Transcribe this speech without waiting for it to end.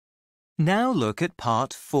Now look at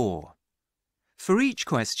part 4. For each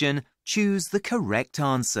question, choose the correct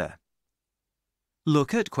answer.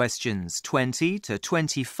 Look at questions 20 to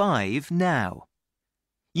 25 now.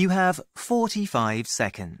 You have 45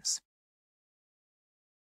 seconds.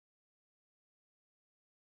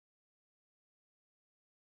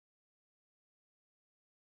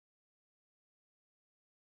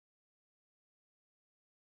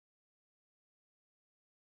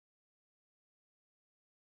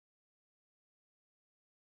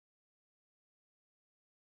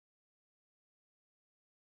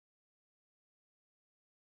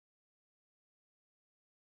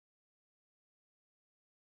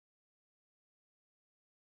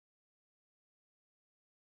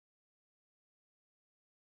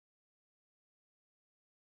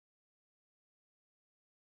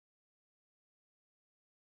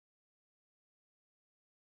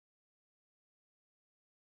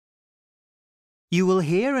 You will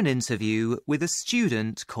hear an interview with a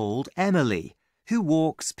student called Emily, who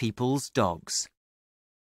walks people's dogs.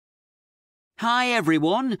 Hi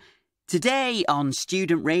everyone. Today on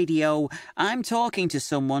Student Radio, I'm talking to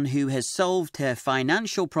someone who has solved her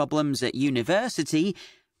financial problems at university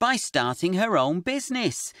by starting her own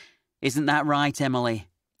business. Isn't that right, Emily?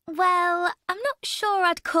 Well, I'm not sure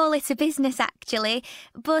I'd call it a business actually,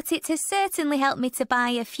 but it has certainly helped me to buy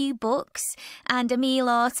a few books and a meal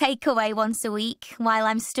or takeaway once a week while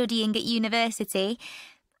I'm studying at university.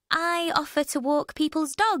 I offer to walk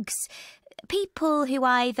people's dogs, people who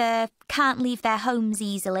either can't leave their homes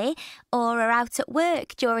easily or are out at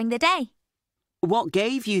work during the day. What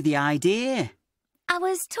gave you the idea? I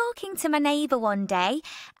was talking to my neighbour one day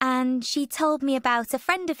and she told me about a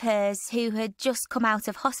friend of hers who had just come out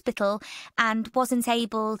of hospital and wasn't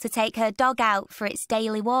able to take her dog out for its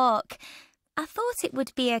daily walk. I thought it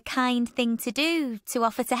would be a kind thing to do to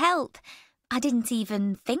offer to help. I didn't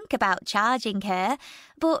even think about charging her,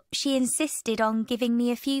 but she insisted on giving me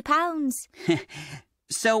a few pounds.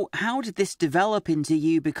 So how did this develop into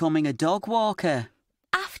you becoming a dog walker?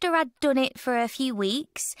 After I'd done it for a few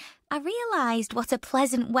weeks, I realised what a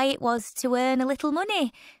pleasant way it was to earn a little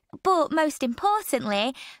money. But most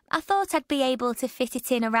importantly, I thought I'd be able to fit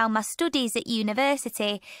it in around my studies at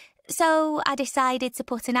university. So I decided to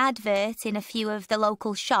put an advert in a few of the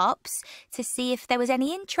local shops to see if there was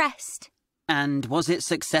any interest. And was it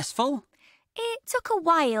successful? It took a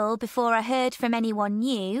while before I heard from anyone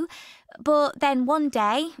new, but then one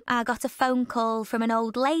day I got a phone call from an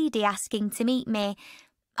old lady asking to meet me.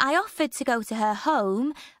 I offered to go to her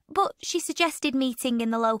home, but she suggested meeting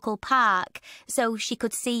in the local park so she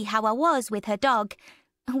could see how I was with her dog.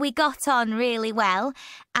 We got on really well,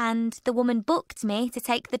 and the woman booked me to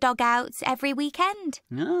take the dog out every weekend.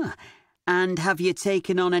 Ah, and have you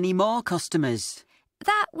taken on any more customers?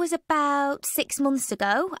 That was about 6 months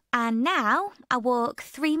ago, and now I walk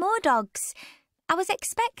 3 more dogs. I was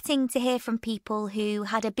expecting to hear from people who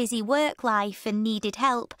had a busy work life and needed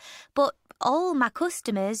help, but all my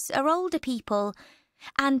customers are older people,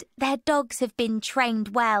 and their dogs have been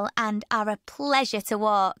trained well and are a pleasure to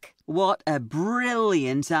walk. What a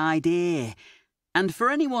brilliant idea. And for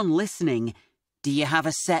anyone listening, do you have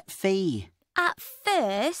a set fee? At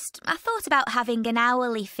first, I thought about having an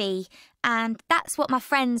hourly fee, and that's what my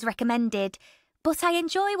friends recommended. But I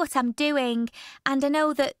enjoy what I'm doing, and I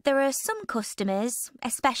know that there are some customers,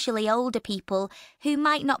 especially older people, who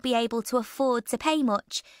might not be able to afford to pay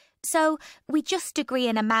much. So we just agree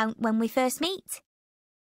an amount when we first meet.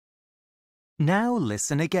 Now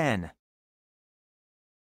listen again.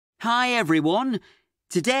 Hi everyone.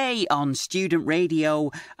 Today on Student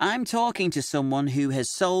Radio, I'm talking to someone who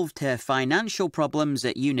has solved her financial problems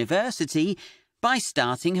at university by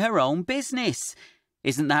starting her own business.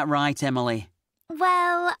 Isn't that right, Emily?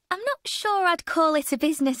 Well, I'm not sure I'd call it a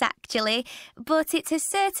business actually, but it has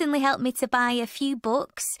certainly helped me to buy a few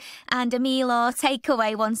books and a meal or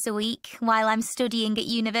takeaway once a week while I'm studying at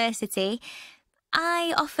university.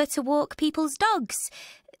 I offer to walk people's dogs,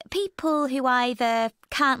 people who either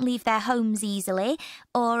can't leave their homes easily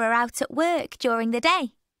or are out at work during the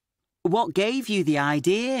day. What gave you the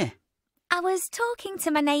idea? I was talking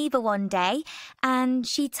to my neighbour one day and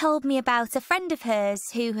she told me about a friend of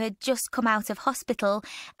hers who had just come out of hospital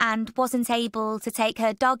and wasn't able to take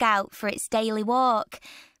her dog out for its daily walk.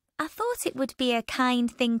 I thought it would be a kind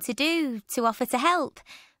thing to do to offer to help.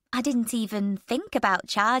 I didn't even think about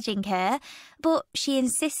charging her, but she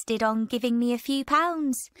insisted on giving me a few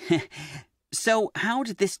pounds. So how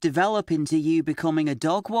did this develop into you becoming a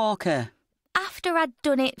dog walker? After After I'd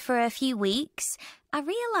done it for a few weeks, I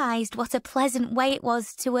realised what a pleasant way it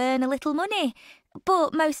was to earn a little money.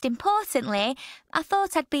 But most importantly, I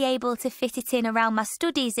thought I'd be able to fit it in around my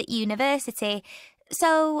studies at university.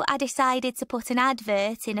 So I decided to put an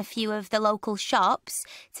advert in a few of the local shops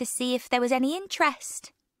to see if there was any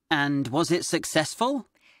interest. And was it successful?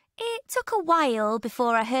 It took a while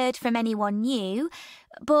before I heard from anyone new,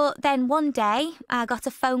 but then one day I got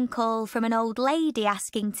a phone call from an old lady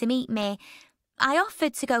asking to meet me. I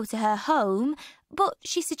offered to go to her home, but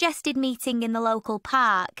she suggested meeting in the local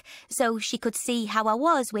park so she could see how I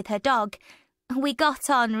was with her dog. We got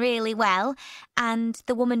on really well, and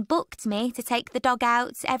the woman booked me to take the dog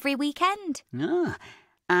out every weekend. Ah,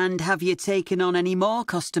 and have you taken on any more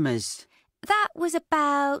customers? That was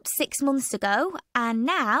about 6 months ago, and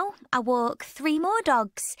now I walk 3 more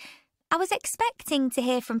dogs. I was expecting to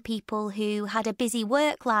hear from people who had a busy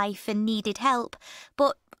work life and needed help,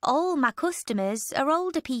 but all my customers are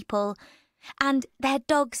older people, and their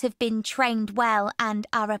dogs have been trained well and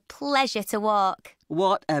are a pleasure to walk.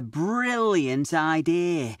 What a brilliant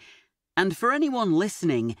idea. And for anyone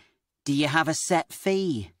listening, do you have a set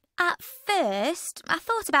fee? At first, I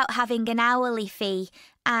thought about having an hourly fee,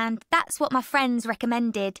 and that's what my friends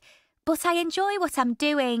recommended. But I enjoy what I'm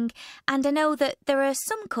doing, and I know that there are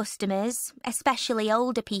some customers, especially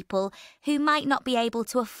older people, who might not be able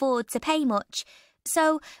to afford to pay much.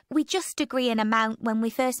 So we just agree an amount when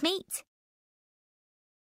we first meet.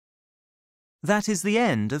 That is the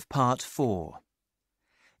end of part 4.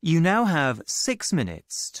 You now have 6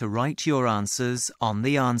 minutes to write your answers on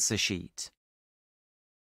the answer sheet.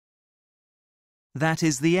 That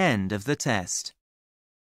is the end of the test.